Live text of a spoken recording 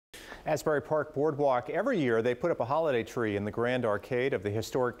Asbury Park Boardwalk, every year they put up a holiday tree in the grand arcade of the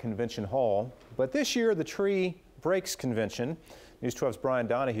historic convention hall. But this year the tree breaks convention. News 12's Brian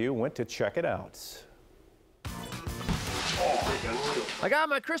Donahue went to check it out. I got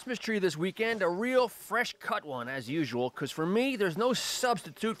my Christmas tree this weekend, a real fresh cut one as usual, because for me there's no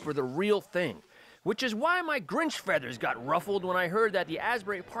substitute for the real thing. Which is why my Grinch feathers got ruffled when I heard that the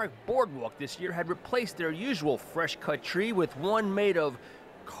Asbury Park Boardwalk this year had replaced their usual fresh cut tree with one made of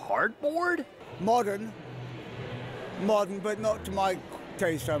cardboard? Modern, but not to my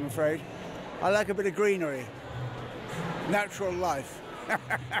taste, I'm afraid. I like a bit of greenery, natural life.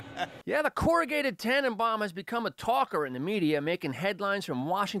 Yeah, the corrugated tannenbaum has become a talker in the media, making headlines from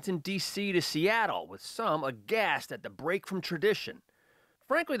Washington, D.C. to Seattle, with some aghast at the break from tradition.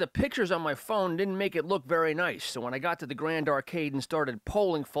 Frankly, the pictures on my phone didn't make it look very nice, so when I got to the Grand Arcade and started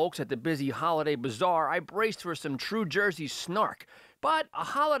polling folks at the busy holiday bazaar, I braced for some true Jersey snark. But a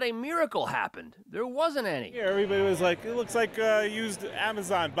holiday miracle happened. There wasn't any. Yeah, everybody was like, it looks like used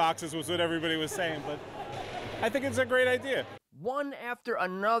Amazon boxes was what everybody was saying, but I think it's a great idea. One after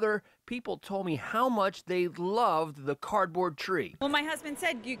another, people told me how much they loved the cardboard tree. Well, my husband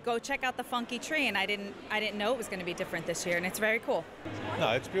said, you go check out the funky tree, and I didn't know it was going to be different this year, and it's very cool. No,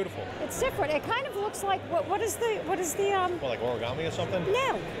 it's beautiful. It's different. It kind of looks like, what is the Well, like origami or something?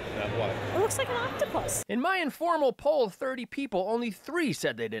 No. Yeah, what? It looks like an octopus. In my informal poll of 30 people, only 3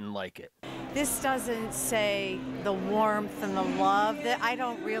 said they didn't like it. This doesn't say the warmth and the love. That I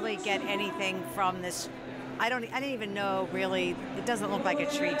don't really get anything from this. I didn't even know, really, it doesn't look like a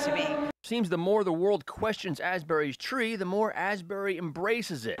tree to me. Seems the more the world questions Asbury's tree, the more Asbury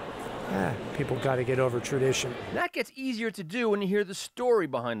embraces it. People got to get over tradition. That gets easier to do when you hear the story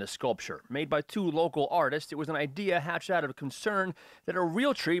behind the sculpture. Made by 2 local artists, it was an idea hatched out of a concern that a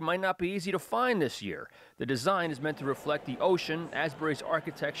real tree might not be easy to find this year. The design is meant to reflect the ocean, Asbury's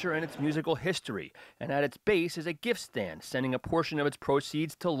architecture, and its musical history. And at its base is a gift stand, sending a portion of its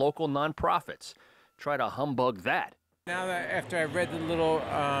proceeds to local nonprofits. Try to humbug that. Now that after I read the little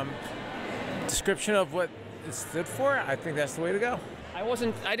description of what it stood for, I think that's the way to go.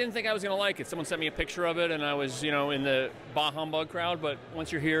 I didn't think I was going to like it. Someone sent me a picture of it and I was, in the bah humbug crowd, but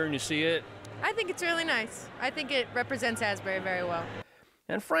once you're here and you see it. I think it's really nice. I think it represents Asbury very well.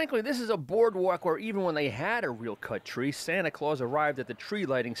 And frankly, this is a boardwalk where even when they had a real cut tree, Santa Claus arrived at the tree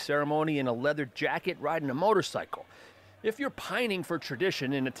lighting ceremony in a leather jacket riding a motorcycle. If you're pining for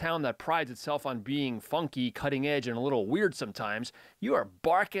tradition in a town that prides itself on being funky, cutting edge, and a little weird sometimes, you are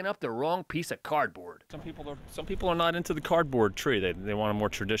barking up the wrong piece of cardboard. Some people are not into the cardboard tree. They want a more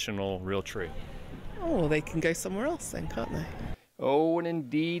traditional, real tree. Oh, they can go somewhere else then, can't they? Oh, and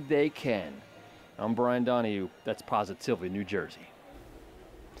indeed they can. I'm Brian Donahue. That's Positively New Jersey.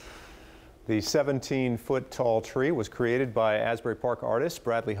 The 17-foot-tall tree was created by Asbury Park artists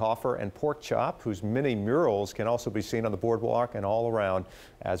Bradley Hoffer and Pork Chop, whose many murals can also be seen on the boardwalk and all around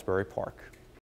Asbury Park.